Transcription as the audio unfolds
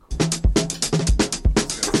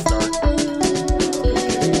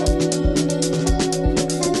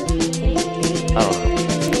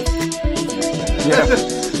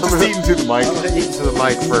into the mic. Into the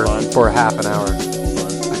mic for half an hour.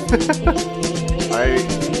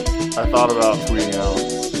 I thought about tweeting out.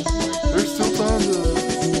 There's still time to.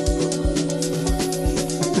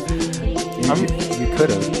 You could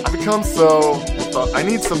have. I've become so. I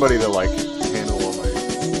need somebody to like handle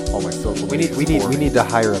all my social media. We need to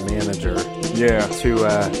hire a manager. Yeah. To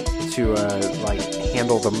like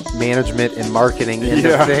handle the management and marketing end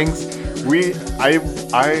of things.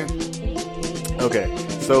 Okay.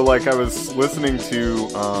 So like I was listening to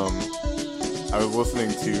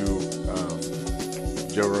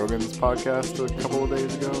Joe Rogan's podcast a couple of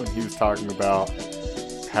days ago, and he was talking about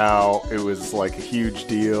how it was like a huge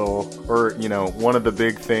deal, or one of the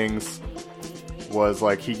big things was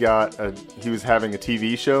like he was having a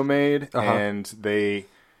TV show made, and they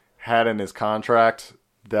had in his contract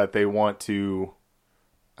that they want to,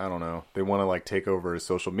 I don't know, they want to like take over his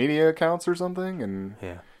social media accounts or something, and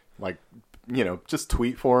like just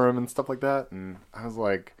tweet for him and stuff like that. And I was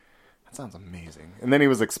like, that sounds amazing. And then he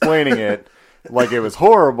was explaining it like it was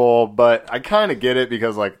horrible, but I kind of get it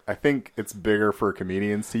because like I think it's bigger for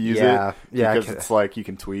comedians to use it. Yeah, because it's like you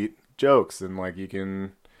can tweet jokes and like you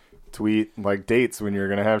can tweet like dates when you're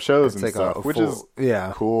gonna have shows and like stuff, which is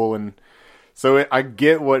cool. And so I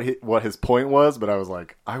get what his point was, but I was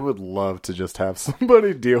like, I would love to just have somebody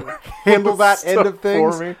handle that end of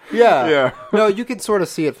things for me. Yeah. No, you can sort of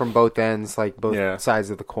see it from both ends, like both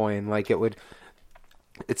sides of the coin. Like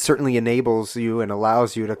it certainly enables you and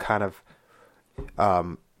allows you to kind of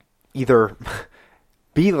either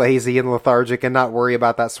be lazy and lethargic and not worry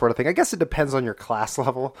about that sort of thing. I guess it depends on your class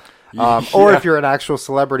level. Or if you're an actual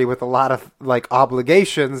celebrity with a lot of like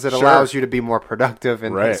obligations, it allows you to be more productive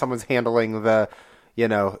and someone's handling the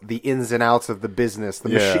ins and outs of the business,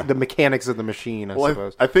 the mechanics of the machine, I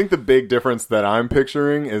suppose. I think the big difference that I'm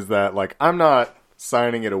picturing is that like I'm not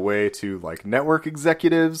signing it away to like network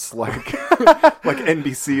executives like like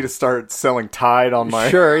NBC to start selling Tide on my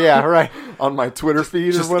on my Twitter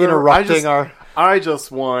feed just or whatever. Interrupting I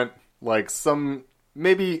just want like some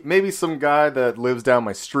maybe some guy that lives down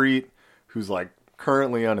my street who's like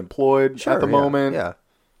currently unemployed at the moment. Yeah.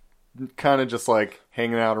 Kind of just like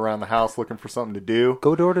hanging out around the house looking for something to do.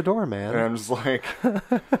 Go door to door, man. And I'm just like,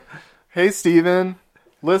 hey, Steven,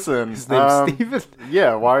 listen. His name's Steven?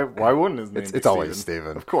 Yeah, why wouldn't his name be It's always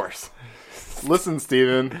Steven. Of course. Listen,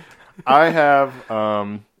 Steven, I have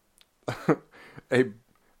a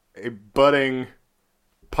budding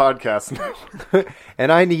podcast network. And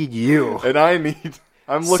I need you.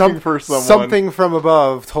 I'm looking for someone. Something from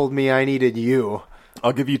above told me I needed you.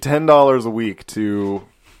 I'll give you $10 a week to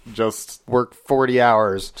just work 40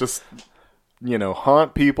 hours. Just,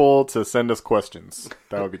 haunt people to send us questions.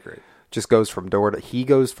 That would be great. He goes from door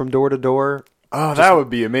to door. Oh, that would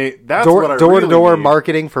be amazing. That's door what I to really door need.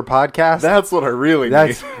 Marketing for podcasts. That's what I really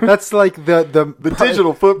need. That's like the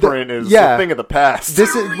digital footprint is a thing of the past.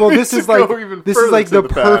 This is like the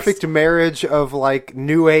perfect marriage of like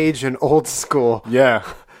new age and old school. Yeah.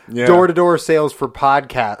 Door to door sales for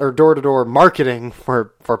podcast, or door to door marketing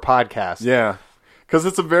for podcasts. Yeah. Because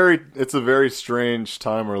it's a very strange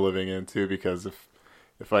time we're living in too. Because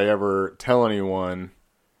if I ever tell anyone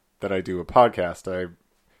that I do a podcast,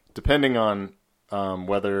 depending on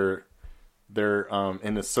whether they're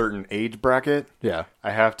in a certain age bracket,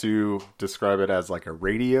 I have to describe it as like a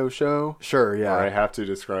radio show. Sure, yeah. Or I have to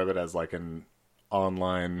describe it as like an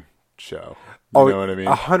online show. You know what I mean?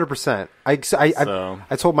 100%.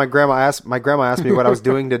 I told my grandma. My grandma asked me what I was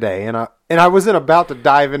doing today, and I wasn't about to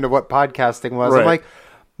dive into what podcasting was. Right. I'm like,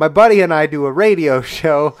 my buddy and I do a radio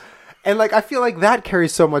show, and like I feel like that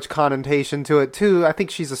carries so much connotation to it too. I think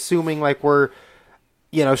she's assuming like we're,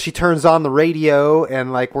 she turns on the radio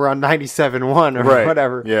and like we're on 97.1 or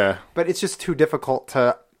whatever. Yeah. But it's just too difficult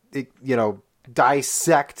to,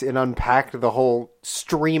 dissect and unpack the whole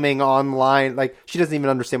streaming online. Like she doesn't even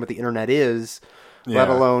understand what the internet is, let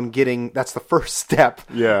alone that's the first step.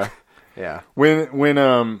 Yeah. Yeah.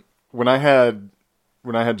 When I had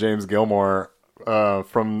James Gilmore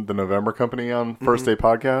from the November Company on First Day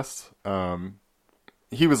Podcast,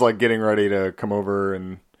 he was like getting ready to come over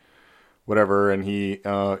and whatever, and he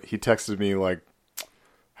texted me like,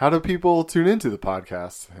 how do people tune into the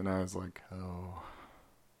podcast? And I was like,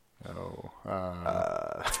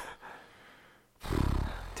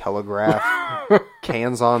 telegraph,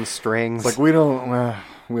 cans on strings. Like we don't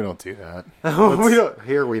do that.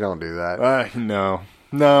 We don't do that.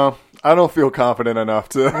 No, I don't feel confident enough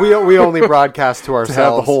to. We only broadcast to ourselves. To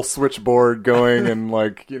have the whole switchboard going and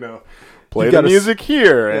like play the music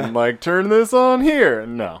here and like turn this on here.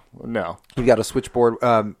 No. You got a switchboard.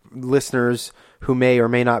 Listeners who may or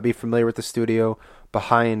may not be familiar with the studio,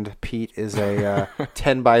 behind Pete is a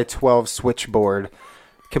 10 by 12 switchboard,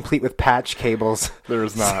 complete with patch cables.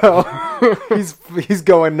 There's not. So he's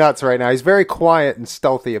going nuts right now. He's very quiet and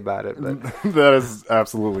stealthy about it. But that is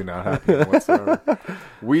absolutely not happening whatsoever.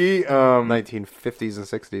 We 1950s and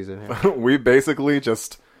 60s in here. We basically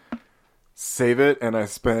just save it, and I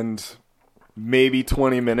spend maybe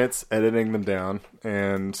 20 minutes editing them down,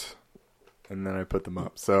 and then I put them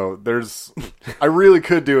up. So I really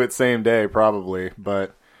could do it same day probably,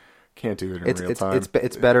 but can't do it in real time.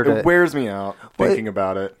 It's better to... It wears me out thinking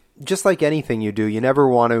about it. Just like anything you do, you never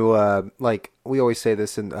want to, like we always say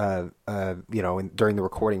this in, during the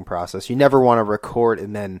recording process, you never want to record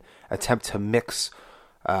and then attempt to mix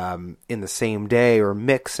in the same day, or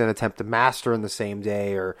mix and attempt to master in the same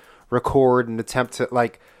day, or record and attempt to,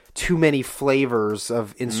 like, too many flavors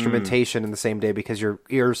of instrumentation in the same day, because your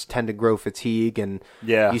ears tend to grow fatigue, and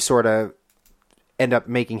you sort of end up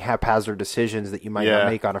making haphazard decisions that you might not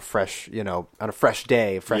make on a fresh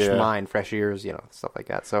day, fresh mind, fresh ears, stuff like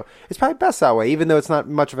that. So it's probably best that way, even though it's not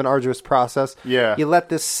much of an arduous process. Yeah. You let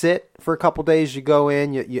this sit for a couple days, you go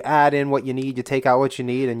in, you add in what you need, you take out what you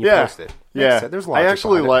need, and you post it. Yeah. There's logic.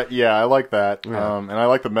 I like that. Yeah. And I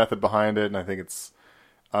like the method behind it, and I think it's,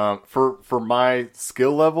 for my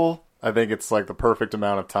skill level, I think it's like the perfect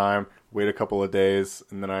amount of time. Wait a couple of days,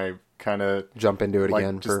 and then I kind of jump into it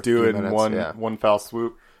again. Just do it in one foul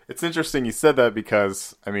swoop. It's interesting you said that,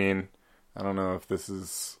 because I mean, I don't know if this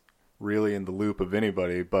is really in the loop of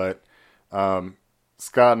anybody, but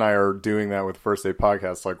Scott and I are doing that with First Aid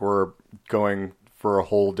Podcast. Like, we're going for a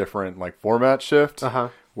whole different like format shift,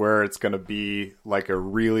 where it's going to be like a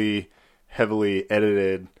really heavily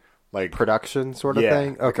edited, like, production sort of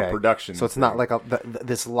thing. Like a production. So it's not like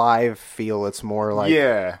this live feel. It's more like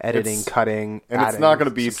editing, cutting, and adding, it's not going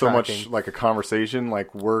to be so subtracting. much like a conversation.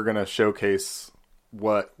 Like, we're going to showcase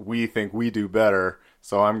what we think we do better.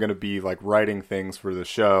 So I'm going to be like writing things for the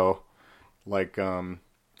show, like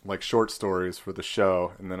short stories for the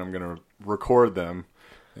show, and then I'm going to record them,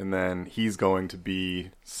 and then he's going to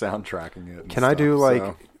be soundtracking it. Can I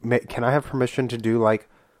do can I have permission to do like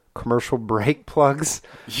commercial break plugs?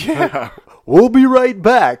 Yeah. We'll be right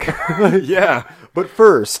back. Yeah. But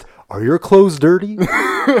first, are your clothes dirty?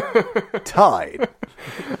 Tide.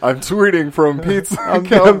 I'm tweeting from Pete's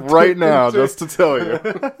account right now, just to tell you.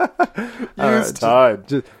 Use Tide.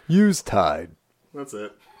 Just use Tide. That's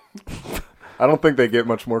it. I don't think they get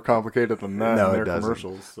much more complicated than that in their doesn't.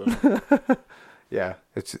 commercials. So. Yeah.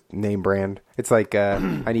 It's name brand. It's like, I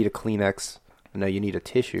need a Kleenex. No, you need a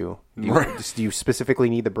tissue. Do you specifically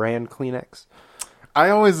need the brand Kleenex?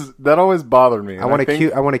 That always bothered me. I want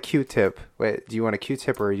a Q-tip. Wait, do you want a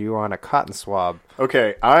Q-tip or do you want a cotton swab?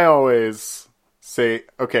 Okay, I always say,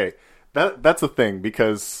 that's the thing,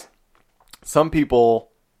 because some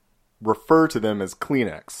people refer to them as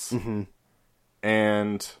Kleenex,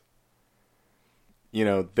 and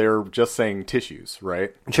they're just saying tissues,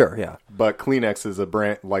 right? Sure, yeah. But Kleenex is a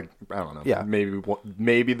brand, like, I don't know. Yeah.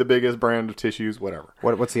 Maybe the biggest brand of tissues, whatever.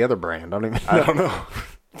 What's the other brand? I don't know.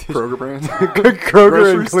 Kroger brand? Kroger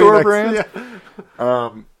Grocery and store Kleenex. brand?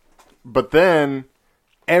 Yeah. But then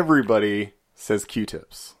everybody says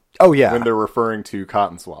Q-tips. Oh, yeah. When they're referring to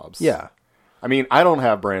cotton swabs. Yeah. I mean, I don't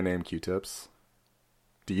have brand name Q-tips.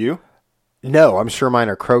 Do you? No, I'm sure mine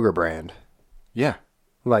are Kroger brand. Yeah.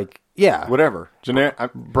 Like, yeah. Whatever.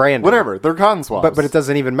 Brand. Whatever. They're cotton swabs. But it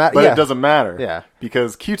doesn't even matter. But it doesn't matter. Yeah.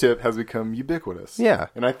 Because Q-tip has become ubiquitous. Yeah.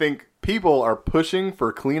 And I think people are pushing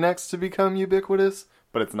for Kleenex to become ubiquitous,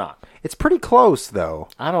 but it's not. It's pretty close, though.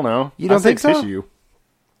 I don't know. You don't think so? Tissue.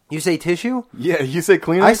 You say tissue? Yeah, you say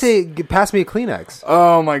Kleenex? I say, pass me a Kleenex.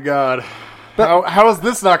 Oh, my God. How has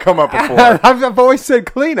this not come up before? I've always said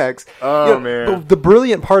Kleenex. Oh, man. The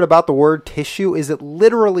brilliant part about the word tissue is it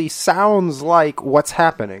literally sounds like what's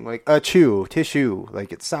happening. Like, tissue.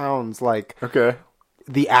 Like, it sounds like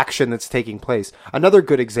the action that's taking place. Another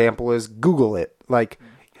good example is Google it. Like,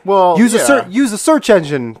 use a search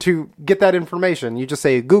engine to get that information. You just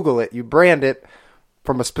say Google it. You brand it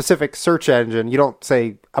from a specific search engine. You don't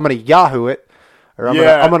say, I'm going to Yahoo it. Or I'm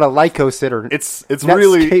gonna Lycos it, or it's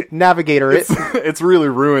really Navigator it. It's really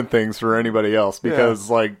ruined things for anybody else, because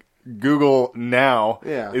like Google now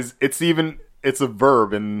it's a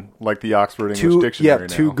verb in like the Oxford English Dictionary.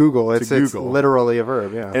 To Google, it's literally a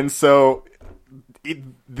verb. Yeah, and so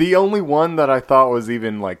the only one that I thought was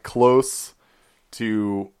even like close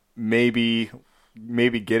to maybe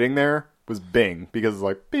getting there was Bing, because it's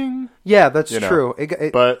like Bing. Yeah, that's true.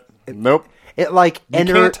 But nope. It like you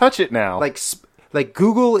can't touch it now. Like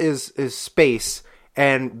Google is space,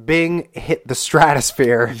 and Bing hit the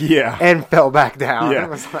stratosphere. Yeah. And fell back down. Yeah. It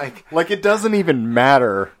was like it doesn't even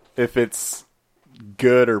matter if it's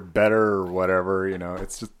good or better or whatever.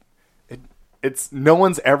 It's just it's no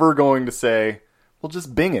one's ever going to say, well,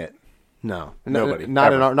 just Bing it. No, nobody.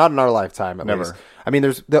 Not in our lifetime. At Never. least. I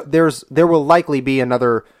mean, there will likely be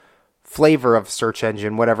another flavor of search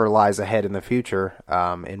engine, whatever lies ahead in the future,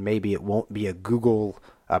 and maybe it won't be a Google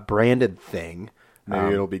branded thing.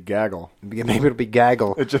 Maybe it'll be Gaggle. Maybe it'll be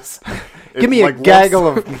Gaggle. Give me a gaggle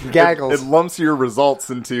of gaggles. It lumps your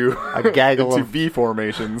results into a gaggle into of V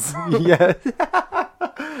formations. Yeah,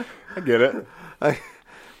 I get it.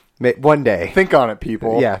 One day. Think on it,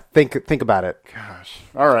 people. Yeah, think about it. Gosh.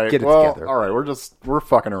 All right. Get it together. All right. We're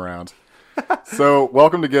fucking around. So,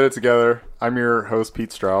 welcome to Get It Together. I'm your host,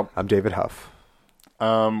 Pete Straub. I'm David Huff.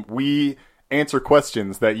 We answer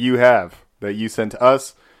questions that you have, that you send to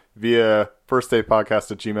us via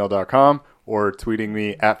firstdaypodcast@gmail.com or tweeting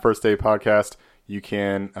me at firstdaypodcast. You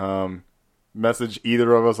can message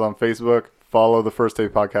either of us on Facebook. Follow the First Day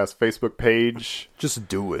Podcast Facebook page. Just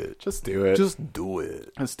do it. Just do it. Just do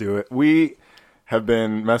it. Let's do it. We have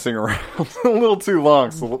been messing around a little too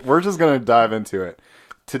long, so we're just going to dive into it.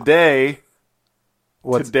 Today.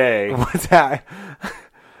 What's that?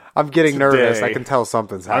 I'm getting nervous. I can tell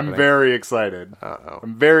something's happening. I'm very excited. Uh-oh.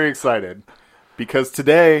 I'm very excited because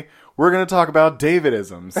today we're going to talk about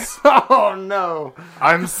Davidisms. Oh, no.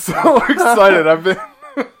 I'm so excited. I've been...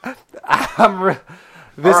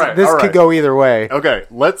 This could go either way. Okay,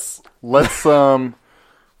 let's do a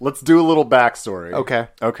little backstory.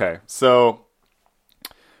 Okay. So,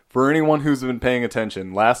 for anyone who's been paying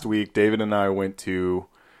attention, last week David and I went to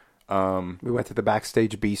we went to the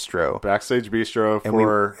Backstage Bistro. For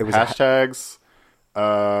it was hashtags.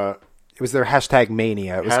 It was their hashtag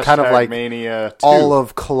mania. It was hashtag kind of like Mania 2. all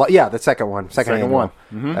of the second one. Second one.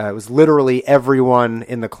 Mm-hmm. It was literally everyone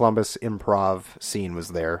in the Columbus improv scene was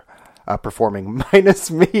there. Performing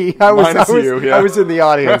minus me. I was in the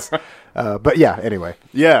audience. But yeah, anyway.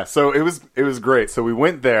 Yeah, so it was great. So we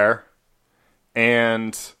went there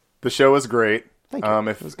and the show was great. Thank you.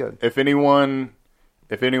 It was good. If anyone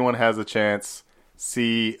has a chance,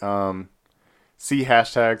 see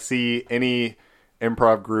hashtag, see any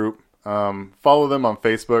improv group, follow them on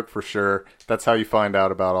Facebook for sure. That's how you find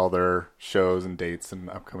out about all their shows and dates and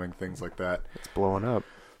upcoming things like that. It's blowing up.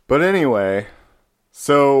 But anyway,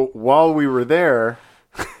 so while we were there,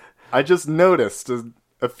 I just noticed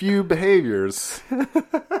a few behaviors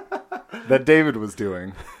that David was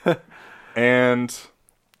doing. And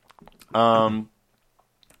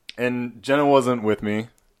Jenna wasn't with me.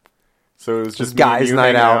 So it was just guys'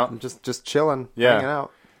 night out. Just chilling, hanging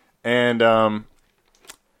out. And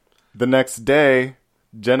the next day,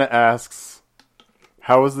 Jenna asks,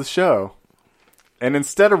 "How was the show?" And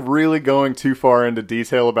instead of really going too far into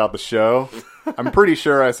detail about the show, I'm pretty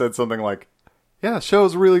sure I said something like, "Yeah, the show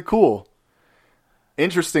is really cool."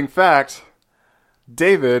 Interesting fact,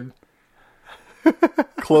 David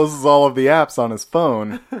closes all of the apps on his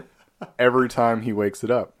phone every time he wakes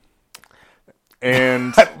it up.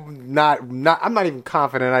 And I'm not even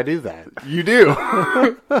confident I do that. You do.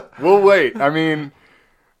 Well, wait. I mean,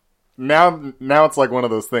 now it's like one of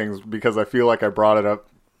those things because I feel like I brought it up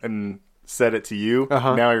and said it to you.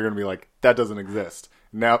 Uh-huh. Now you're going to be like, that doesn't exist.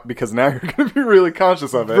 Now you're going to be really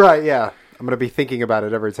conscious of it. Right, yeah. I'm going to be thinking about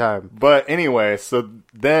it every time. But anyway, so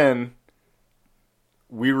then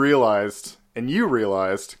we realized, and you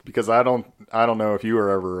realized, because I don't know if you were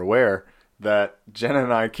ever aware, that Jenna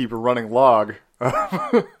and I keep a running log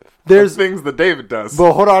of there's things that David does.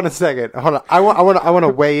 Well, hold on a second. Hold on. I want to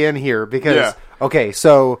weigh in here because okay,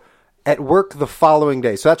 so at work the following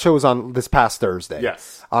day. So that show was on this past Thursday.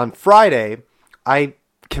 Yes. On Friday, I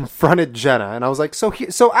confronted Jenna and I was like, so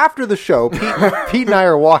after the show, Pete and I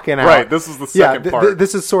are walking out. Right. This is the second part.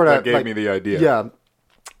 This is sort of that gave me the idea. Yeah.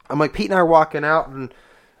 I'm like, Pete and I are walking out and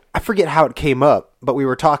I forget how it came up, but we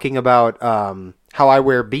were talking about how I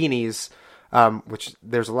wear beanies. Which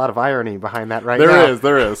there's a lot of irony behind that now.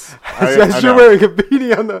 There is. You're wearing a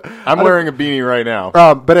beanie on the... I'm wearing a beanie right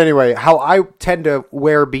now. But anyway, how I tend to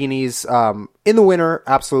wear beanies in the winter,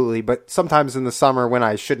 absolutely, but sometimes in the summer when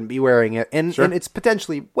I shouldn't be wearing it, and it's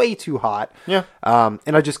potentially way too hot. Yeah.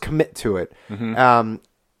 And I just commit to it. Mm-hmm.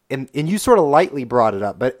 And you sort of lightly brought it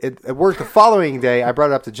up, but at work the following day, I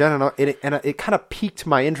brought it up to Jen, and it kind of piqued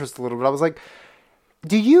my interest a little bit. I was like...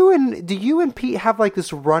 Do you and Pete have like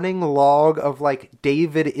this running log of like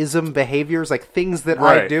Davidism behaviors, like things that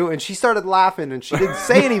I do? And she started laughing and she didn't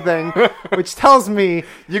say anything, which tells me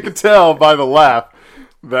you could tell by the laugh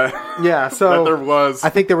that so that there was. I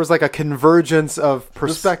think there was like a convergence of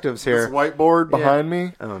perspectives here. This whiteboard behind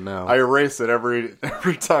me. Oh no! I erase it every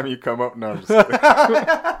time you come up. No, I'm just kidding.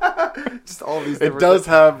 Just all these. It does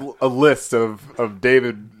have a list of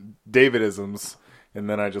Davidisms. and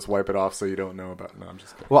then I just wipe it off so you don't know about it. No, I'm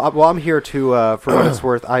just kidding. Well, I'm here to, for what it's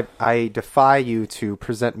worth, I defy you to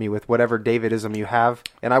present me with whatever Davidism you have,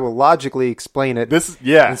 and I will logically explain it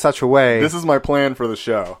in such a way. This is my plan for the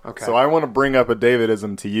show. Okay. So I want to bring up a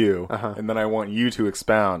Davidism to you, and then I want you to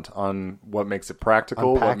expound on what makes it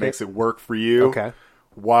practical, what makes it work for you,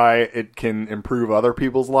 why it can improve other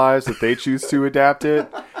people's lives if they choose to adapt it.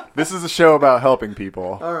 This is a show about helping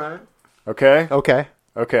people. All right. Okay?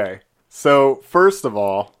 Okay. So, first of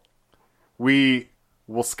all, we'll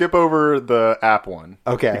skip over the app one.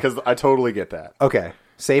 Okay. Because I totally get that. Okay.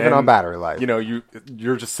 Saving on battery life. You know,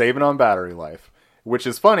 you're just saving on battery life. Which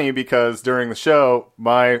is funny because during the show,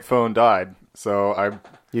 my phone died. So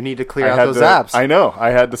you need to clear out those apps. I know. I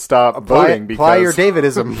had to stop voting because... Apply your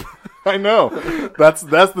Davidism. I know. That's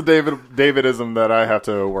the Davidism that I have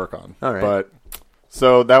to work on. All right. But,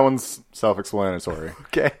 so that one's self-explanatory.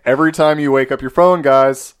 Okay. Every time you wake up your phone,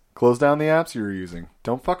 guys... Close down the apps you're using.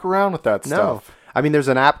 Don't fuck around with that stuff. I mean, there's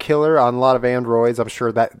an app killer on a lot of Androids. I'm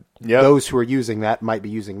sure that those who are using that might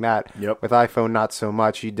be using that. Yep. With iPhone, not so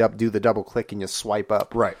much. You do the double click and you swipe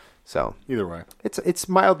up. Right. So either way, it's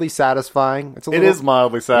mildly satisfying. It is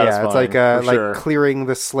mildly satisfying. Yeah, it's like clearing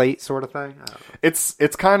the slate sort of thing. It's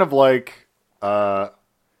kind of like a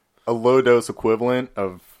low dose equivalent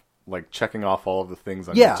of like checking off all of the things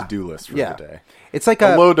on your to-do list for the day. It's like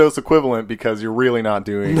a low dose equivalent because you're really not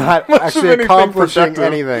actually accomplishing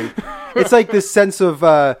anything. It's like this sense of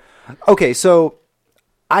okay, so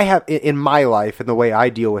I have in my life and the way I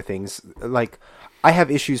deal with things, like I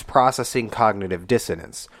have issues processing cognitive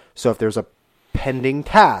dissonance. So if there's a pending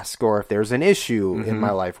task or if there's an issue in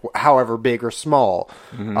my life, however big or small,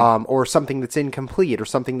 or something that's incomplete or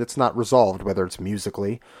something that's not resolved, whether it's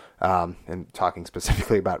musically, and talking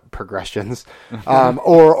specifically about progressions,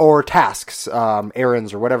 or tasks,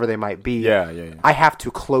 errands or whatever they might be. Yeah. I have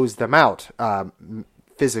to close them out,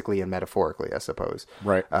 physically and metaphorically, I suppose.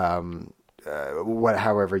 Right.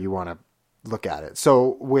 However you want to look at it.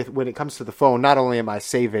 So when it comes to the phone, not only am I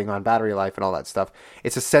saving on battery life and all that stuff,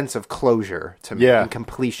 it's a sense of closure to me and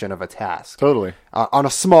completion of a task. Totally. On a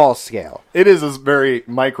small scale. It is a very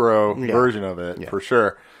micro version of it, for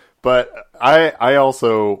sure. But I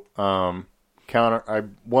also I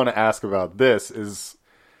want to ask about this is,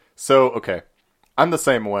 so, okay, I'm the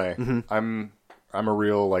same way. I'm a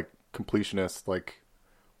real, like, completionist. Like,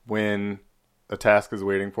 when a task is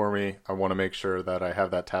waiting for me, I want to make sure that I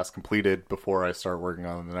have that task completed before I start working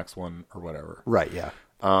on the next one or whatever. Right, yeah.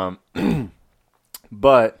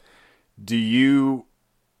 But do you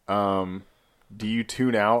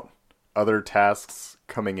tune out other tasks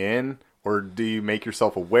coming in, or do you make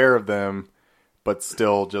yourself aware of them but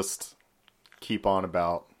still just keep on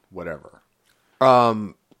about whatever?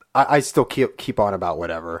 I still keep on about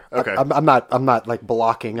whatever. Okay. I'm not like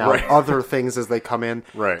blocking out other things as they come in.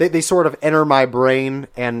 Right. They sort of enter my brain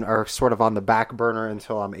and are sort of on the back burner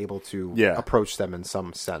until I'm able to approach them in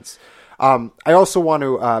some sense. I also want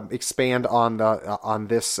to expand on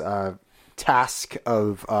this task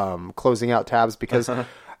of closing out tabs because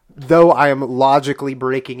though I am logically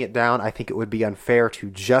breaking it down, I think it would be unfair to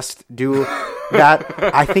just do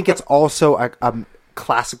that. I think it's also a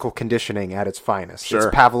classical conditioning at its finest. Sure.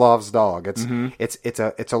 It's Pavlov's dog.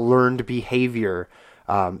 It's a learned behavior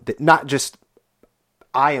that not just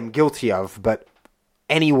I am guilty of, but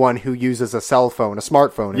anyone who uses a cell phone, a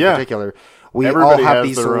smartphone in particular, we all have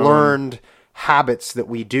these learned habits that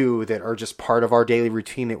we do that are just part of our daily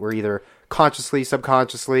routine that we're either consciously,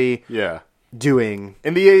 subconsciously doing.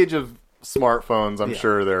 In the age of smartphones, I'm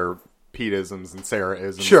sure there are Pete-isms and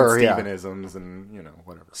Sarah-isms and Steven-isms and, you know,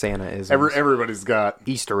 whatever. Santa-isms. Everybody's got...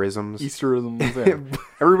 Easter-isms.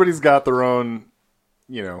 Everybody's got their own,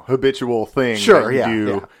 you know, habitual thing that you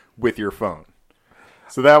do with your phone.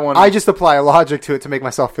 So that one... I just apply a logic to it to make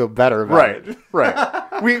myself feel better about it.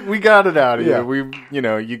 Right. We got it out of you.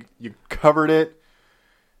 You covered it.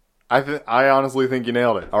 I honestly think you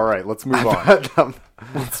nailed it. All right, let's move on.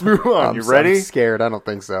 Let's move on. You ready? I'm scared. I don't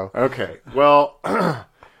think so. Okay. Well,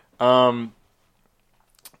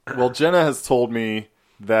 Jenna has told me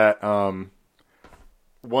that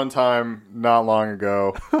one time not long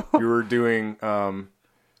ago you were doing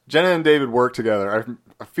Jenna and David work together.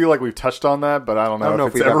 I feel like we've touched on that, but I don't know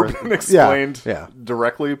if it's ever been explained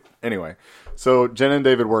directly. Anyway, so Jenna and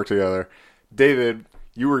David work together. David,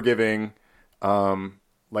 you were giving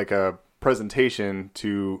like a presentation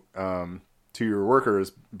to your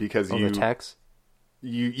workers because the techs?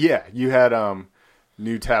 You had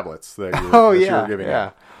new tablets that you were giving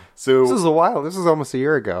out. So this is a while. This is almost a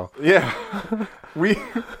year ago. Yeah.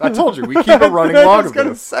 I told you we keep a running log of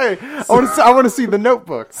this. I was going to say I want to see the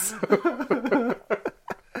notebooks.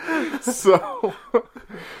 So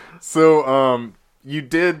you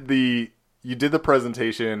did the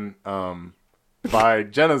presentation by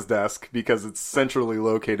Jenna's desk because it's centrally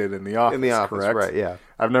located in the office. In the office, correct? right? Yeah.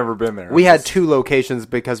 I've never been there. We had 2 locations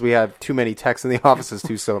because we had too many techs in the office. Is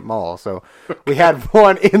too small. So we had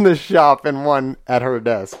one in the shop and one at her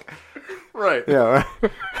desk. Right. Yeah.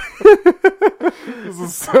 This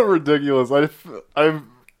is so ridiculous. I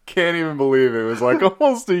can't even believe it was like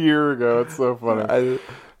almost a year ago. It's so funny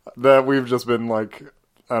that we've just been like,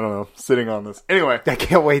 I don't know, sitting on this. Anyway. I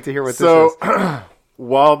can't wait to hear what this is.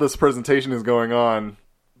 While this presentation is going on,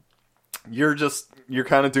 you're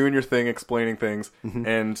kind of doing your thing, explaining things. Mm-hmm.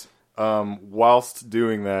 And whilst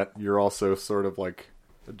doing that, you're also sort of like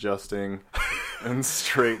adjusting and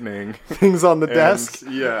straightening things on the desk.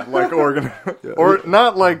 Yeah, like or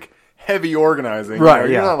not like heavy organizing. Right,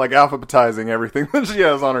 You're not like alphabetizing everything that she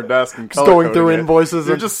has on her desk and color going through invoices.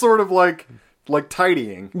 You're just sort of like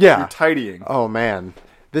tidying. Yeah, you're tidying. Oh man,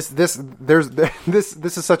 this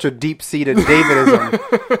is such a deep seated Davidism.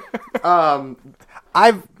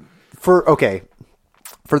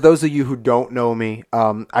 For those of you who don't know me,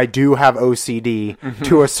 I do have OCD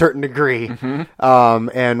to a certain degree. Mm-hmm.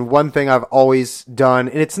 And one thing I've always done,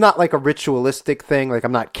 and it's not like a ritualistic thing, like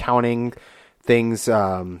I'm not counting things.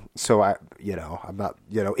 So I'm not,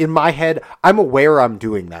 in my head, I'm aware I'm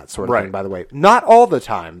doing that sort of thing, by the way. Not all the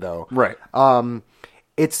time though. Right.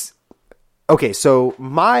 It's okay. So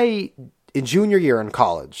in junior year in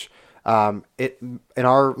college, in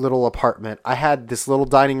our little apartment, I had this little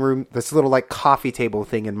dining room, this little like coffee table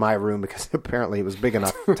thing in my room because apparently it was big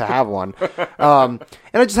enough to have one. And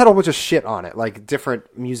I just had a whole bunch of shit on it, like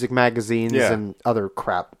different music magazines and other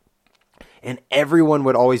crap. And everyone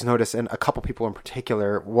would always notice, and a couple people in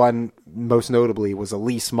particular, one most notably was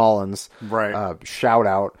Elise Mullins. Right. Shout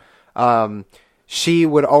out. She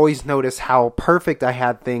would always notice how perfect I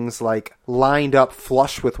had things like lined up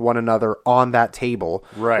flush with one another on that table.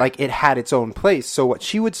 Right. Like it had its own place. So what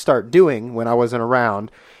she would start doing when I wasn't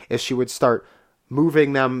around is she would start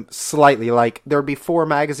moving them slightly. Like there'd be 4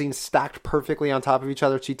 magazines stacked perfectly on top of each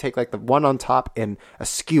other. She'd take like the one on top and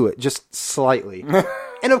askew it just slightly.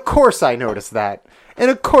 And of course I noticed that. And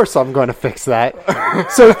of course I'm going to fix that.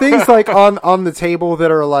 So things like on the table that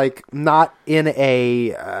are like not in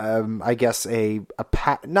a, I guess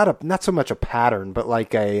not so much a pattern, but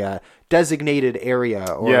like a designated area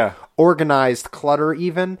or organized clutter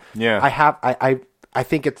even. Yeah. I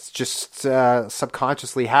think it's just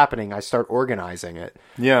subconsciously happening. I start organizing it.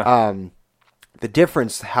 Yeah. The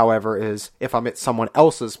difference, however, is if I'm at someone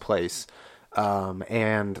else's place,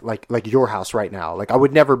 and like your house right now, like I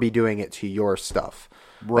would never be doing it to your stuff.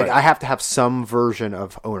 Right. Like I have to have some version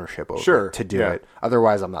of ownership over it to do it.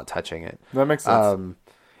 Otherwise, I'm not touching it. That makes sense.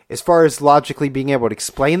 As far as logically being able to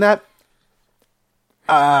explain that,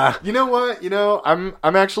 you know what? I'm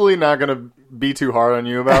actually not going to be too hard on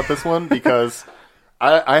you about this one because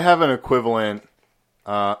I have an equivalent.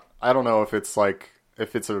 I don't know if it's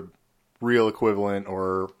a real equivalent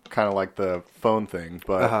or kind of like the phone thing,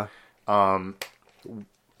 but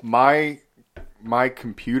my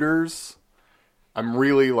computers, I'm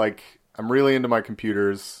really into my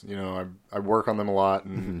computers. I work on them a lot,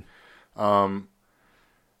 and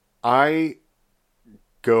I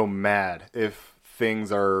go mad if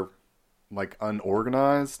things are like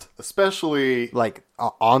unorganized, especially like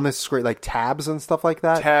on the screen, like tabs and stuff like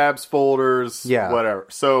that. Tabs, folders, whatever.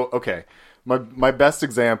 So okay, my best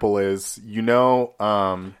example is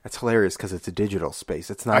it's hilarious because it's a digital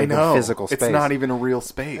space. It's not even a physical space. It's not even a real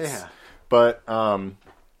space. Yeah. But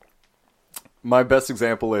my best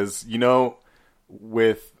example is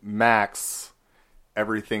with Macs,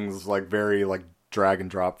 everything's like very like drag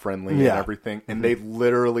and drop friendly and everything, and they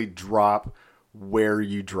literally drop where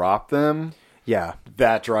you drop them. Yeah.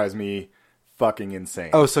 That drives me fucking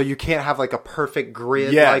insane. Oh, so you can't have like a perfect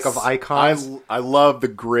grid like of icons? I love the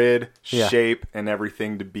grid shape and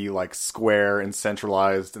everything to be like square and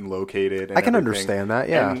centralized and located. And I can understand that,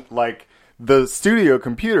 yeah. And like the studio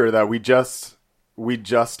computer that we just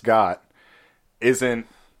got I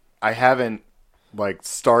haven't like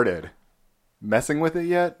started messing with it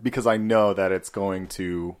yet because I know that it's going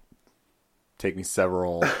to take me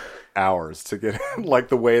several hours to get like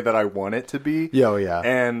the way that I want it to be. Yeah.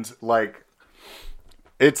 And like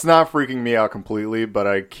it's not freaking me out completely, but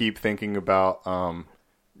I keep thinking about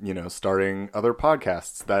starting other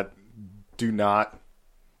podcasts that do not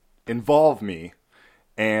involve me,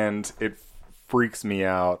 and it freaks me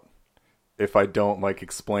out if I don't like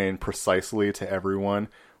explain precisely to everyone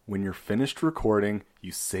when you're finished recording,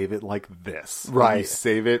 you save it like this. Right. You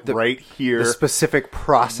save it right here. The specific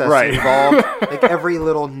process Right. involved. Like every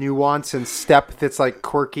little nuance and step that's like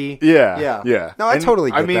quirky. Yeah. No, I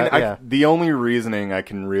totally get that. I the only reasoning I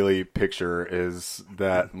can really picture is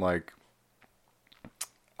that, like,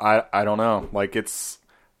 I don't know. Like, it's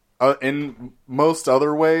in most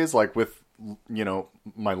other ways, like with, you know,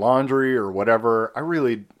 my laundry or whatever, I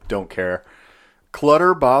really don't care.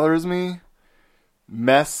 Clutter bothers me.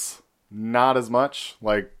 Mess, not as much.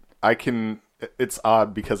 Like, it's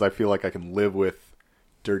odd because I feel like I can live with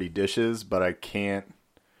dirty dishes, but I can't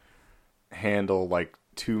handle, like,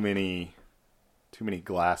 too many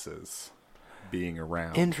glasses being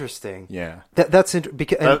around. Interesting. Yeah. That's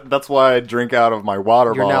because That's why I drink out of my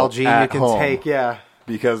water your bottle Nalgene at you can home. take. Yeah.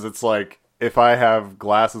 Because it's like, if I have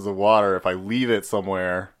glasses of water, if I leave it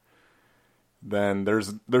somewhere, then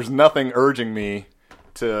there's nothing urging me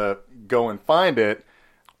to go and find it.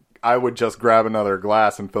 I would just grab another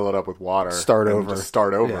glass and fill it up with water. Start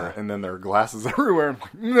over. Yeah. And then there are glasses everywhere. I'm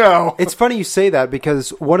like, no. It's funny you say that because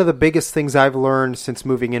one of the biggest things I've learned since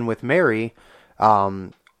moving in with Mary,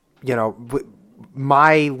 you know,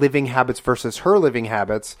 my living habits versus her living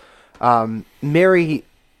habits, Mary,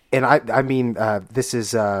 and I mean, this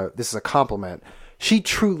is a compliment. She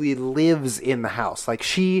truly lives in the house. Like,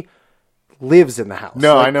 she lives in the house.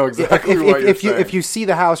 No, like, I know exactly what you're saying. If you see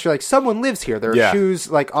the house, you're like, someone lives here. There are shoes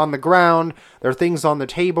like on the ground. There are things on the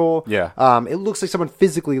table. Yeah. It looks like someone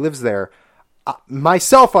physically lives there.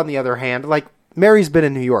 Myself, on the other hand, like, Mary's been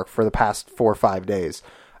in New York for the past 4 or 5 days.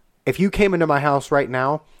 If you came into my house right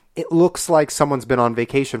now, it looks like someone's been on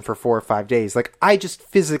vacation for 4 or 5 days. Like, I just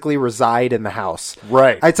physically reside in the house.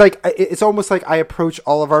 Right. It's like, it's almost like I approach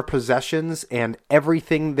all of our possessions and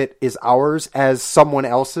everything that is ours as someone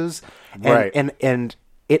else's. And, right. And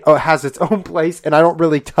it has its own place, and I don't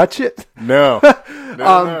really touch it. No.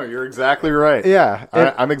 No, you're exactly right. Yeah.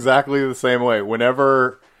 I'm exactly the same way.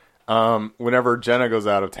 Whenever Jenna goes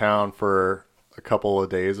out of town for a couple of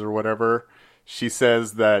days or whatever, she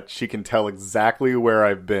says that she can tell exactly where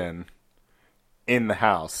I've been in the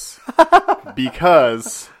house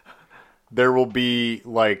because there will be,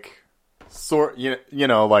 like, you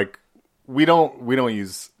know, like, we don't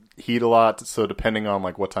use heat a lot, so depending on,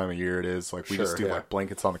 like, what time of year it is, like, we just do like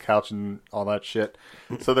blankets on the couch and all that shit.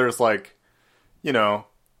 So there's, like, you know,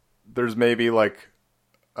 there's maybe like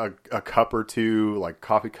a cup or two, like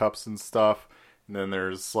coffee cups and stuff, and then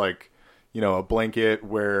there's, like, you know, a blanket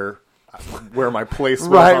where my place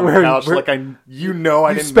was on the couch. Like, I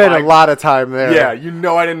didn't spend a lot of time there. Yeah, you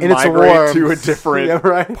know, I didn't And it's migrate warm. to a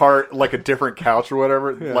different part, like a different couch or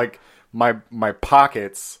whatever. Yeah. Like, my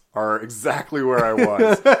pockets are exactly where I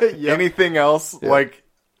was. Anything else, like,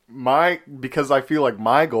 because I feel like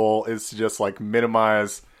my goal is to just, like,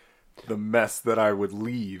 minimize the mess that I would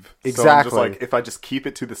leave. Exactly. So I'm just like, if I just keep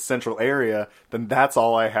it to the central area, then that's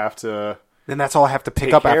all I have to. Then that's all I have to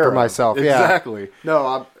pick up after myself. Exactly.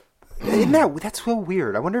 Yeah. No, that's so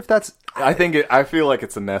weird. I wonder if that's. I feel like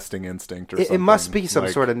it's a nesting instinct or something. It must be some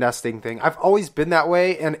sort of nesting thing. I've always been that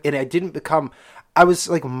way, and I didn't become. I was,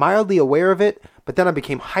 like, mildly aware of it, but then I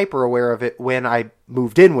became hyper aware of it when I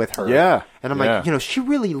moved in with her. Yeah. And I'm like, you know, she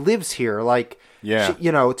really lives here, like, she,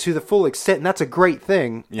 you know, to the full extent, and that's a great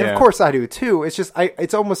thing. Yeah. And of course I do too. It's just,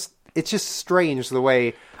 it's just strange the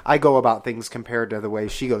way I go about things compared to the way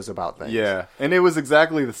she goes about things. Yeah. And it was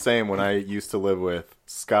exactly the same when I used to live with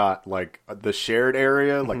Scott, like, the shared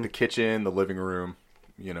area, like the kitchen, the living room,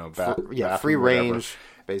 you know, bathroom, free whatever. range,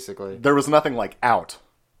 basically. There was nothing, like, out,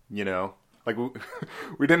 you know? Like,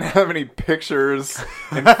 we didn't have any pictures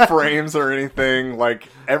and frames or anything. Like,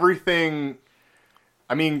 everything,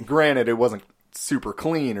 I mean, granted, it wasn't super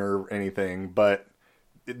clean or anything, but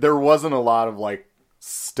there wasn't a lot of, like,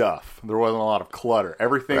 stuff. There wasn't a lot of clutter.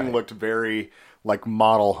 Everything looked very, like,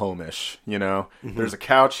 model home-ish, you know? Mm-hmm. There's a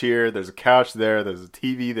couch here, there's a couch there, there's a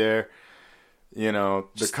TV there. You know,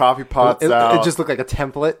 the coffee pot's out. It just looked like a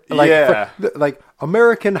template. Like, like,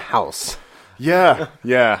 American house. Yeah.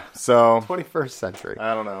 So 21st century.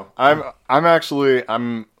 I don't know. I'm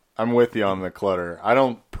with you on the clutter. I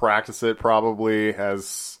don't practice it probably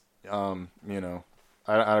as you know,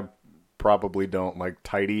 I probably don't like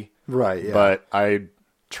tidy. Right, yeah. But I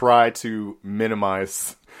try to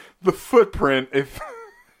minimize the footprint, if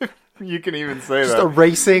you can even say just that.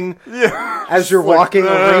 Erasing as you're walking,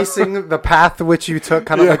 erasing the path which you took,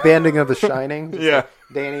 kind of like the ending of The Shining. Just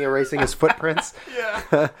Danny erasing his footprints.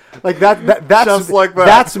 Yeah. Like that's just like that.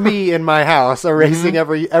 That's me in my house, erasing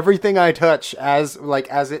everything I touch as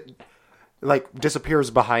it disappears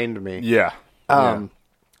behind me. Yeah.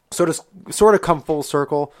 So to sort of come full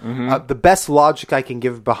circle, the best logic I can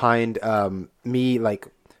give behind me, like,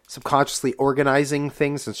 subconsciously organizing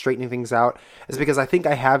things and straightening things out is because I think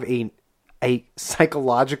I have a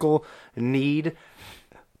psychological need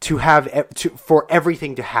to have for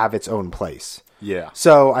everything to have its own place. Yeah.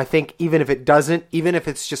 So I think even if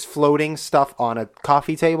it's just floating stuff on a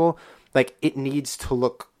coffee table, like it needs to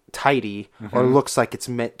look tidy or looks like it's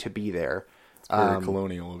meant to be there. It's very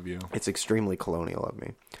colonial of you. It's extremely colonial of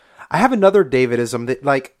me. I have another Davidism that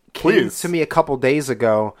like came to me a couple days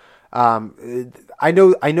ago. I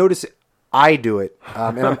notice I do it,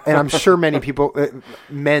 and I'm sure many people,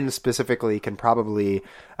 men specifically, can probably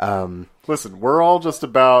listen. We're all just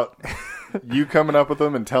about you coming up with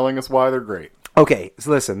them and telling us why they're great. Okay,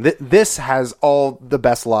 so listen. This has all the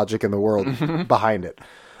best logic in the world behind it.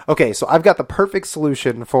 Okay, so I've got the perfect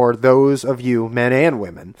solution for those of you, men and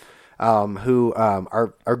women, who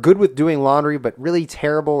are good with doing laundry, but really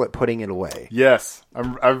terrible at putting it away. Yes,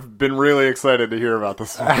 I've been really excited to hear about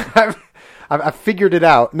this one. I've figured it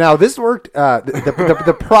out. Now, this worked.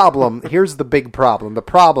 The problem, here's the big problem. The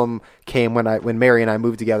problem came when Mary and I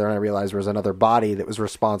moved together and I realized there was another body that was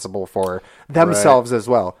responsible for themselves as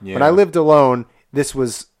well. Yeah. When I lived alone, this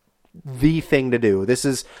was the thing to do.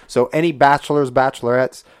 So any bachelors,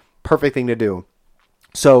 bachelorettes, perfect thing to do.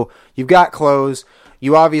 So you've got clothes.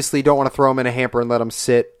 You obviously don't want to throw them in a hamper and let them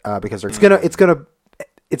sit because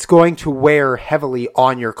it's going to wear heavily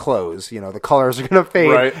on your clothes. You know, the colors are going to fade.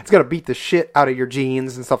 Right. It's going to beat the shit out of your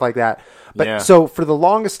jeans and stuff like that. But so for the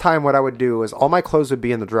longest time, what I would do is all my clothes would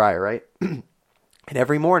be in the dryer, right? And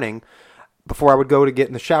every morning before I would go to get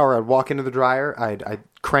in the shower, I'd walk into the dryer. I'd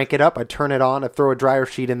crank it up. I'd turn it on. I'd throw a dryer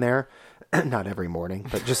sheet in there. Not every morning,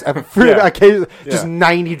 but just just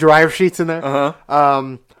 90 dryer sheets in there.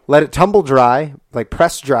 Uh-huh. Let it tumble dry, like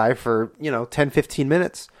press dry for, 10, 15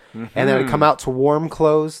 minutes. Mm-hmm. And then I'd come out to warm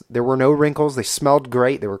clothes. There were no wrinkles. They smelled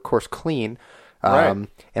great. They were, of course, clean. And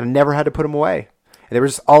I never had to put them away. And they were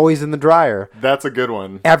just always in the dryer. That's a good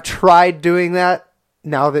one. I've tried doing that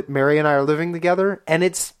now that Mary and I are living together. And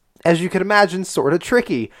it's, as you can imagine, sort of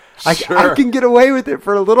tricky. I can get away with it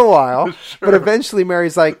for a little while. But eventually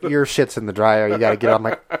Mary's like, your shit's in the dryer. You got to get on.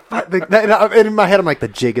 I'm like, and in my head, I'm like, the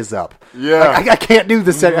jig is up. Yeah. Like, I can't do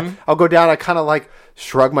this. Mm-hmm. I'll go down. I kind of like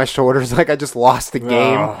shrug my shoulders like I just lost the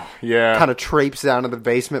game. Oh, yeah. Kind of traipse down to the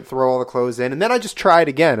basement, throw all the clothes in, and then I just try it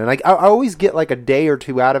again. And I always get like a day or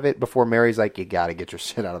two out of it before Mary's like, you got to get your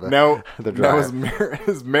shit out of the dryer. Now,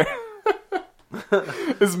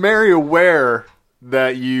 is Mary aware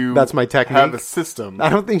that that's my technique? Have a system? I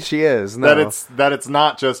don't think she is. No. That it's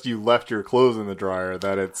not just you left your clothes in the dryer.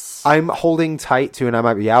 That it's I'm holding tight to, and I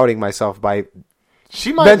might be outing myself by.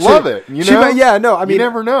 She might love it. You know? She might, yeah, no. I mean, you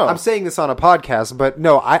never know. I'm saying this on a podcast, but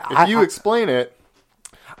no. If you explain it,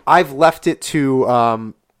 I've left it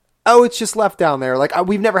to. It's just left down there. Like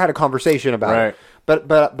we've never had a conversation about it.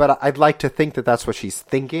 But I'd like to think that that's what she's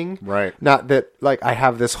thinking. Right. Not that like I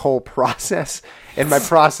have this whole process and my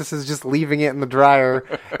process is just leaving it in the dryer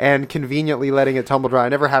and conveniently letting it tumble dry,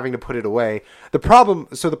 never having to put it away. The problem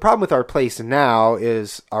with our place now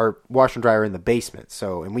is our washer and dryer in the basement.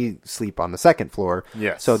 And we sleep on the second floor.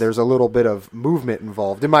 Yes. So there's a little bit of movement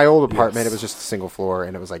involved. In my old apartment, it was just a single floor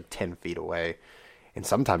and it was like 10 feet away. And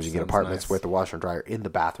sometimes you get apartments with the washer and dryer in the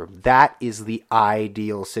bathroom. That is the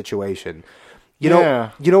ideal situation. You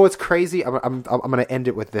know what's crazy? I'm going to end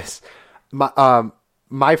it with this.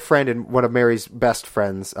 My friend and one of Mary's best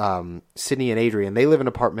friends, Sydney and Adrian, they live in an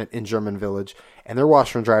apartment in German Village, and their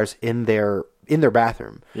washer and dryers in their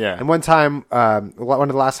bathroom. Yeah. And one time, one of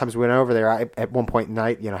the last times we went over there, I at one point at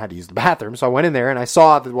night, had to use the bathroom, so I went in there and I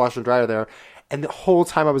saw the washer and dryer there, and the whole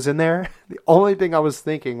time I was in there, the only thing I was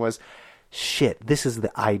thinking was, shit, this is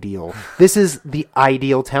the ideal. This is the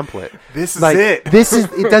ideal template. This is it.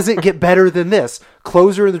 It doesn't get better than this.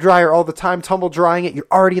 Clothes are in the dryer all the time, tumble drying it. You're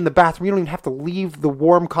already in the bathroom. You don't even have to leave the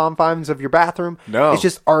warm confines of your bathroom. No. It's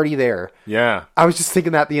just already there. Yeah. I was just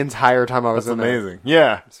thinking that the entire time I was in there. That's amazing.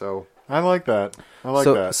 Yeah. So I like that.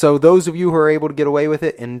 that. So those of you who are able to get away with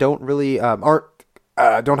it and don't really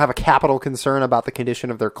don't have a capital concern about the condition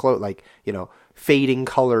of their clothes, like, fading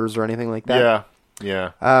colors or anything like that. Yeah.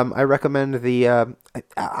 Yeah. I recommend the,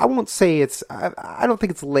 I won't say I don't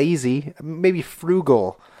think it's lazy, maybe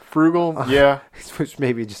frugal. Frugal? Yeah. Which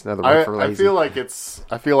maybe just another word for lazy. I feel like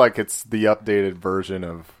it's the updated version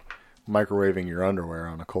of microwaving your underwear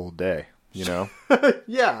on a cold day,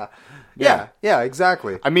 Yeah,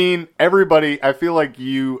 exactly. I mean, I feel like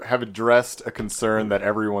you have addressed a concern that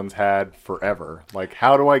everyone's had forever. Like,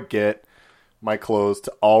 how do I get my clothes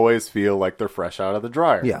to always feel like they're fresh out of the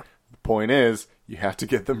dryer? Yeah. The point is, you have to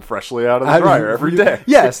get them freshly out of the dryer every day.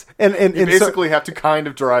 Yes, and you basically have to kind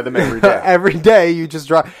of dry them every day. Every day you just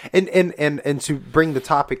dry, and to bring the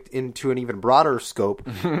topic into an even broader scope,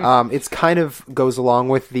 it's kind of goes along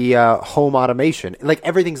with the home automation. Like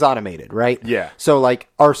everything's automated, right? Yeah. So like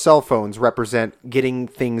our cell phones represent getting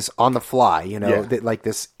things on the fly. You know, like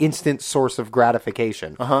this instant source of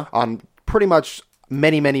gratification on pretty much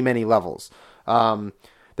many levels.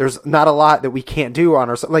 There's not a lot that we can't do on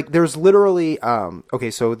our, like there's literally, okay,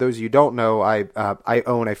 so those of you who don't know, I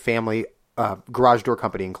own a family garage door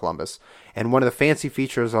company in Columbus. And one of the fancy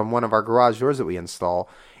features on one of our garage doors that we install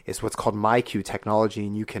is what's called MyQ technology.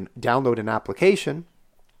 And you can download an application,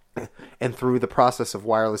 and through the process of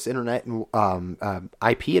wireless internet and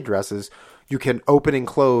IP addresses, you can open and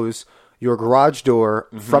close your garage door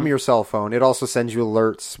from your cell phone. It also sends you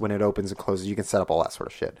alerts when it opens and closes. You can set up all that sort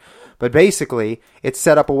of shit. But basically, it's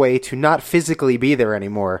set up a way to not physically be there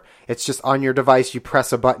anymore. It's just on your device. You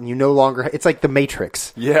press a button. You no longer... It's like the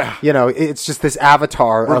Matrix. Yeah. You know, it's just this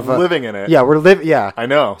avatar. We're living in it. Yeah, we're living... Yeah. I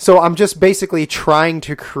know. So I'm just basically trying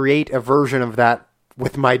to create a version of that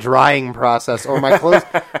with my drying process or my clothes.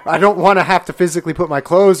 I don't want to have to physically put my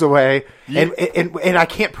clothes away. And I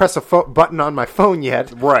can't press a button on my phone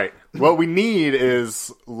yet. Right. What we need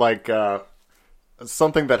is like...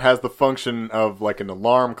 something that has the function of like an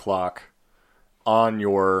alarm clock on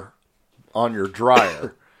your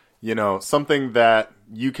dryer. You know, something that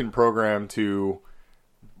you can program to,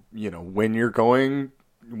 you know, when you're going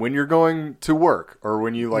to work or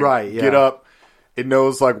when you like get up, it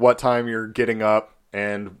knows like what time you're getting up,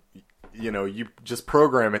 and you know, you just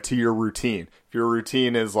program it to your routine. If your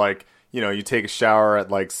routine is like, you know, you take a shower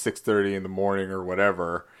at like 6:30 in the morning or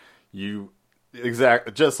whatever,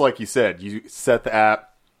 just like you said, you set the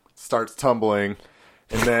app, starts tumbling,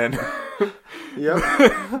 and then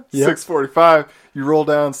 6:45, you roll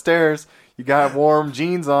downstairs, you got warm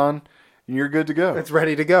jeans on, and you're good to go. It's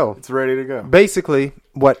ready to go. It's ready to go. Basically,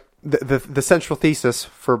 what the central thesis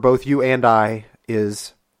for both you and I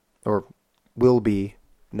is, or will be,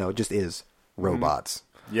 no, just is, robots.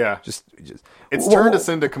 Yeah, just it's turned us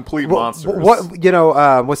into complete monsters. What you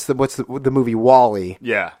know? What's the movie WALL-E?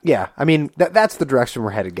 Yeah. I mean that's the direction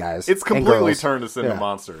we're headed, guys. It's completely turned us into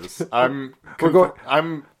monsters. I'm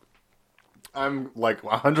like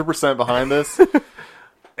 100% behind this.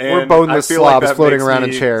 And we're boneless slobs floating around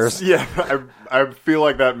in chairs. Yeah, I feel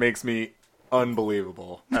like that makes me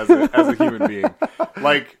unbelievable as a human being.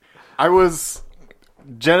 Like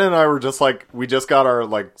Jen and I were just like, we just got our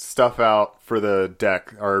like stuff out for the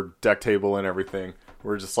deck, our deck table and everything.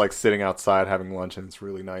 We're just like sitting outside having lunch, and it's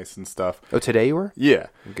really nice and stuff. Oh, today you were? Yeah.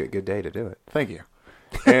 Good day to do it. Thank you.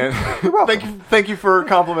 And thank you for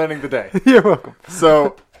complimenting the day. You're welcome.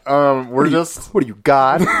 So, what are you,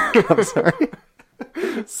 God? I'm sorry.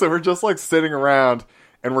 So we're just like sitting around,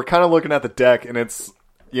 and we're kind of looking at the deck, and it's,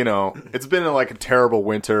 you know, it's been like a terrible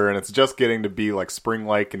winter, and it's just getting to be like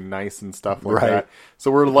spring-like and nice and stuff like that. So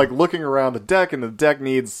we're like looking around the deck, and the deck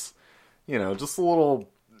needs, you know, just a little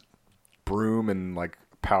broom and like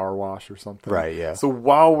power wash or something. Right, yeah. So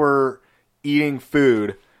while we're eating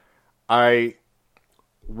food, I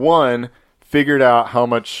figured out how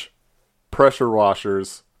much pressure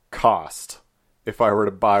washers cost if I were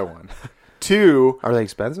to buy one. 2, are they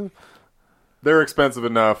expensive? They're expensive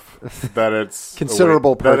enough that it's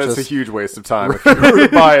considerable purchase. That it's a huge waste of time if you were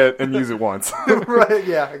to buy it and use it once. Right?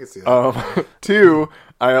 Yeah, I can see that. 2,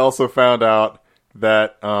 I also found out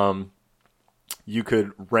that you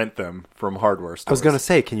could rent them from hardware stores. I was going to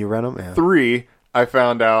say, can you rent them? Yeah. 3, I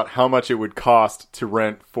found out how much it would cost to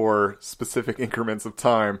rent for specific increments of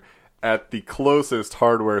time at the closest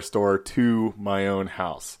hardware store to my own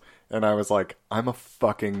house. And I was like, I'm a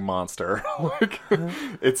fucking monster. Like,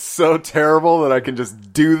 it's so terrible that I can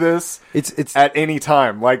just do this it's at any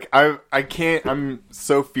time. Like, I can't, I'm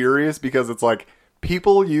so furious because it's like,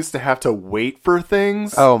 people used to have to wait for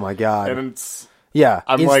things. Oh my God. And it's... Yeah,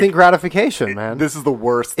 I'm instant like, gratification, man. This is the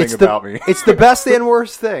worst thing about me. It's the best and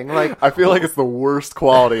worst thing. Like, I feel like it's the worst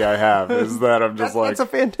quality I have is that I'm just like... It's a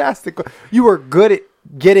fantastic... You are good at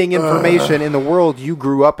getting information in the world you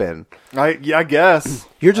grew up in. I guess.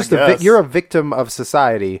 You're just you're a victim of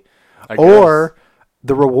society, I or guess.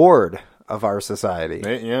 the reward of our society.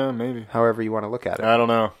 Yeah, maybe. However you want to look at it. I don't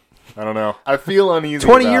know. I feel uneasy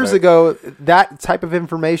 20 about years it. ago, that type of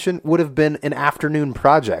information would have been an afternoon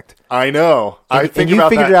project. I know. I think and you about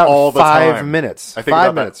figured that it out all in the 5 time. minutes. I think 5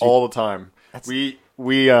 about minutes. that all the time.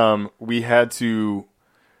 We had to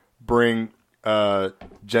bring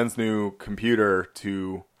Jen's new computer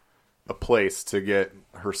to a place to get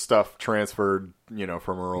her stuff transferred, you know,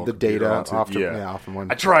 from her old the computer data onto, off from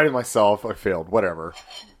one. I tried it myself. I failed. Whatever.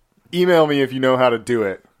 email me if you know how to do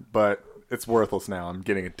it, but it's worthless now. I'm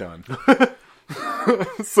getting it done.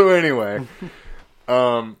 So anyway,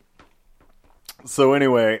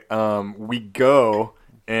 we go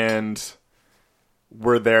and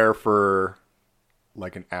we're there for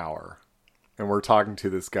like an hour, and we're talking to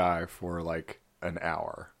this guy for like an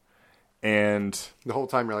hour, and the whole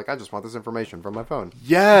time you're like, I just want this information from my phone.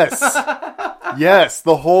 Yes, yes,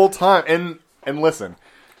 the whole time. And listen,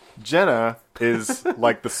 Jenna is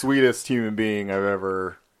like the sweetest human being I've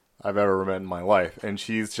ever met in my life, and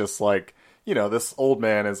she's just like, you know, this old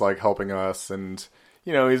man is like helping us, and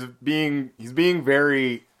you know, he's being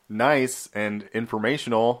very nice and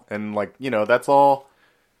informational, and like, you know, that's all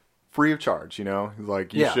free of charge. You know, he's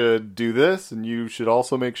like, you should do this, and you should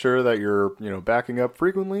also make sure that you're, you know, backing up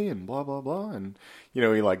frequently, and blah blah blah. And you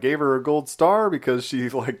know, he like gave her a gold star because she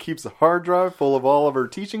like keeps a hard drive full of all of her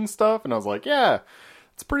teaching stuff, and I was like, yeah,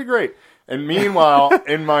 it's pretty great. And meanwhile,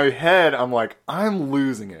 in my head, I'm like, I'm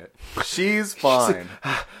losing it. She's fine.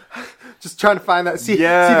 Just trying to find that. See if you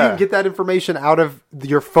can get that information out of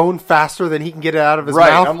your phone faster than he can get it out of his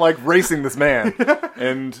mouth. I'm like racing this man.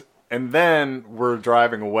 and then we're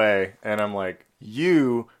driving away, and I'm like,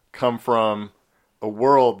 you come from a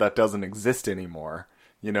world that doesn't exist anymore.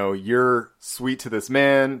 You know, you're sweet to this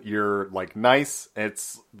man. You're like nice.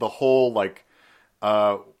 It's the whole like,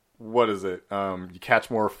 what is it? You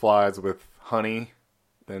catch more flies with honey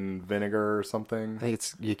than vinegar or something. I think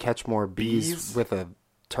it's you catch more bees with a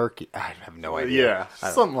turkey. I have no idea. Yeah,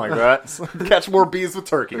 something like that. Catch more bees with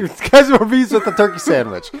turkey. Catch more bees with a turkey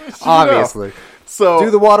sandwich. Obviously. Know. So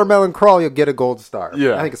do the watermelon crawl, you'll get a gold star.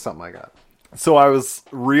 Yeah. I think it's something like that. So I was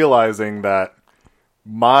realizing that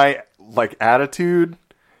my like attitude,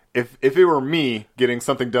 if it were me getting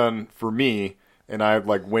something done for me, and I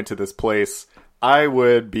like went to this place, I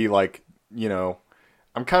would be like, you know,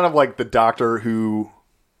 I'm kind of like the doctor who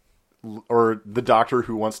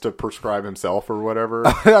wants to prescribe himself or whatever.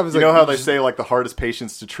 You know how they say like the hardest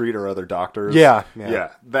patients to treat are other doctors? Yeah.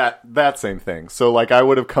 That same thing. So like I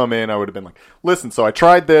would have come in, I would have been like, listen, so I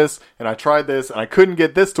tried this and I couldn't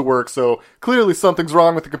get this to work, so clearly something's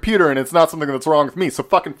wrong with the computer, and it's not something that's wrong with me, so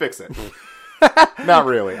fucking fix it. Not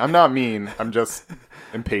really. I'm not mean. I'm just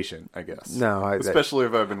impatient, I guess. No, especially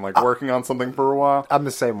if I've been like working on something for a while. I'm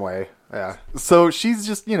the same way. Yeah. So she's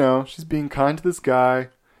just, you know, she's being kind to this guy,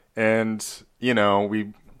 and you know,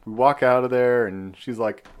 we walk out of there, and she's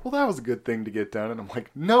like, well, that was a good thing to get done. And I'm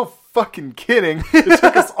like, no fucking kidding. It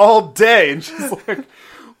took us all day. And she's like,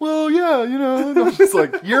 well, yeah, you know. And I'm just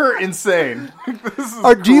like, you're insane. This is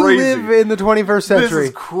crazy. Do you live in the 21st century? This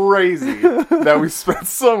is crazy that we spent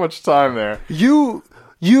so much time there. You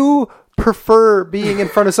prefer being in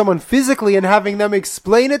front of someone physically and having them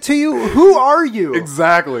explain it to you? Who are you?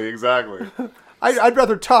 Exactly. I'd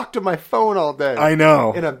rather talk to my phone all day. I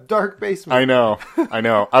know. In a dark basement. I know.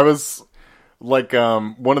 I was like,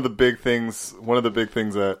 one of the big things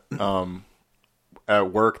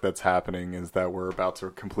at work that's happening is that we're about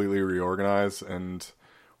to completely reorganize, and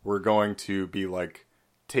we're going to be like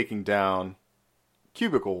taking down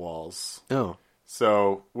cubicle walls. Oh.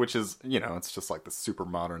 So, which is, you know, it's just like the super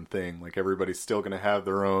modern thing. Like everybody's still going to have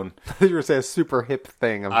their own. You were going to say a super hip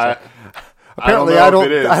thing. Apparently, I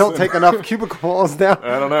don't take enough cubicle walls down.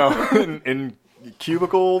 I don't know. In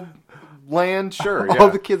cubicle land, sure. All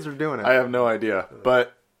the kids are doing it. I have no idea.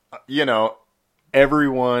 But, you know,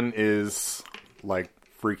 everyone is like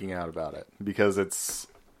freaking out about it because it's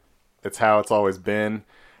how it's always been.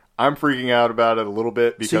 I'm freaking out about it a little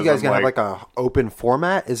bit because so you guys gonna have like a open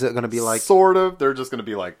format? Is it going to be like sort of? They're just going to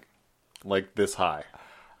be like this high.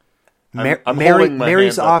 I'm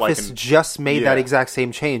Mary's office just made that exact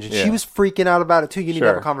same change, and she was freaking out about it too. You need to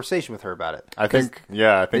have a conversation with her about it. I think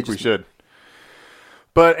we should.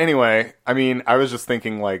 But anyway, I mean, I was just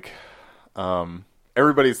thinking like,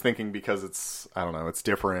 everybody's thinking because it's, I don't know, it's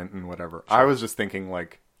different and whatever. Sure. I was just thinking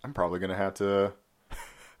like, I'm probably going to have to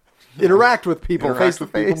interact with people face to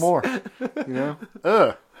face more. You know?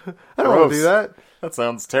 I don't want to do that. That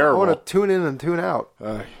sounds terrible. I want to tune in and tune out.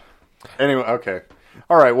 Anyway, okay.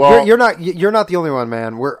 All right. Well, you're not the only one,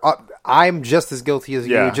 man. I'm just as guilty as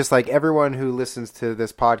you. Just like everyone who listens to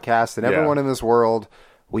this podcast and everyone in this world,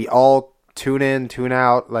 we all tune in, tune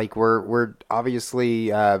out. Like we're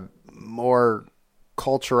obviously more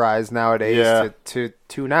culturized nowadays to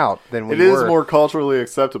tune out than we were. It is more culturally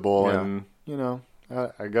acceptable, and you know,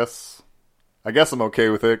 I guess I'm okay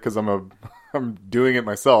with it because I'm doing it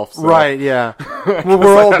myself. So. Right? Yeah. Well,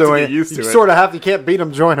 we're all doing it. Used to you sort of have. You can't beat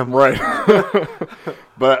them, join them. Right.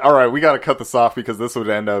 But all right, we got to cut this off because this would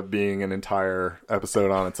end up being an entire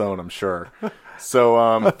episode on its own, I'm sure.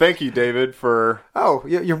 So thank you, David, for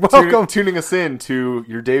you're welcome. tuning us in to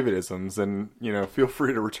your Davidisms, and feel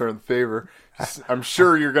free to return the favor. I'm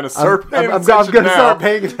sure you're going to start paying attention. I'm going to start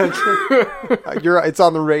paying attention. It's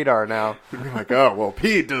on the radar now. You're like, oh well,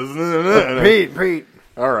 Pete does. Pete.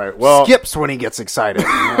 All right. Well, skips when he gets excited.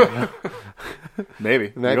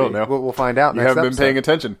 Maybe. You don't know. We'll find out. You haven't been paying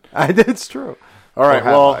attention. It's true. All right.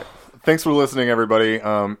 Well, thanks for listening, everybody.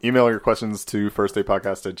 Email your questions to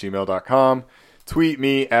firstdaypodcast@gmail.com. Tweet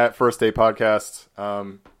me at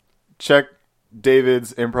firstdaypodcast. Check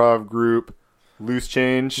David's improv group, Loose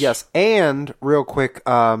Change. Yes, and real quick,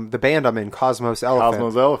 the band I'm in, Cosmos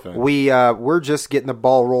Elephant. We're just getting the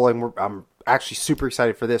ball rolling. I'm actually super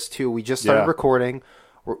excited for this too. We just started recording.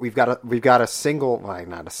 We've got a single,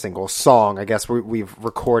 not a single song, I guess we've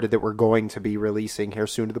recorded that we're going to be releasing here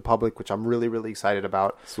soon to the public, which I'm really, really excited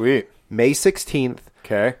about. Sweet. May 16th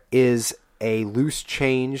is a Loose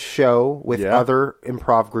Change show with other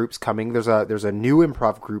improv groups coming. There's a new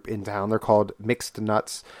improv group in town. They're called Mixed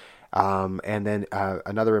Nuts. And then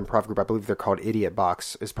another improv group, I believe they're called Idiot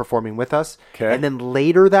Box, is performing with us. Okay. And then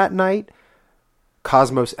later that night,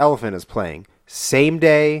 Cosmos Elephant is playing. Same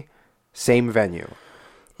day, same venue.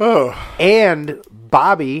 Oh. And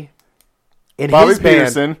Bobby his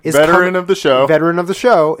Peterson, band is veteran of the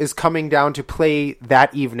show, is coming down to play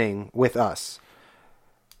that evening with us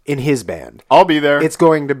in his band. I'll be there. It's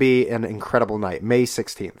going to be an incredible night. May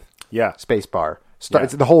 16th. Yeah. Space Bar.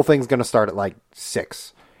 The whole thing's going to start at like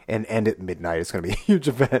 6 and end at midnight. It's going to be a huge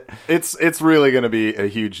event. It's really going to be a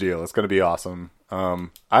huge deal. It's going to be awesome.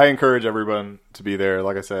 I encourage everyone to be there.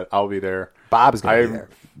 Like I said, I'll be there. Bob's going to be there.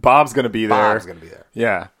 Bob's going to be there.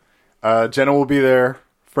 Yeah. Jenna will be there.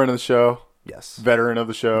 Friend of the show. Yes. Veteran of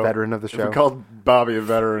the show. If we called Bobby a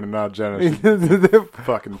veteran and not Jenna, she'd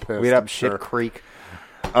fucking pissed. We'd have Shit Creek.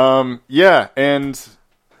 Yeah, and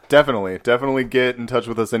definitely get in touch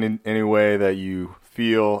with us any way that you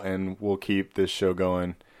feel, and we'll keep this show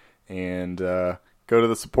going. And go to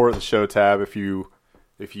the support the show tab if you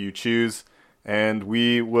choose, and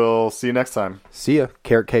we will see you next time. See ya.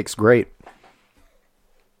 Carrot cake's great.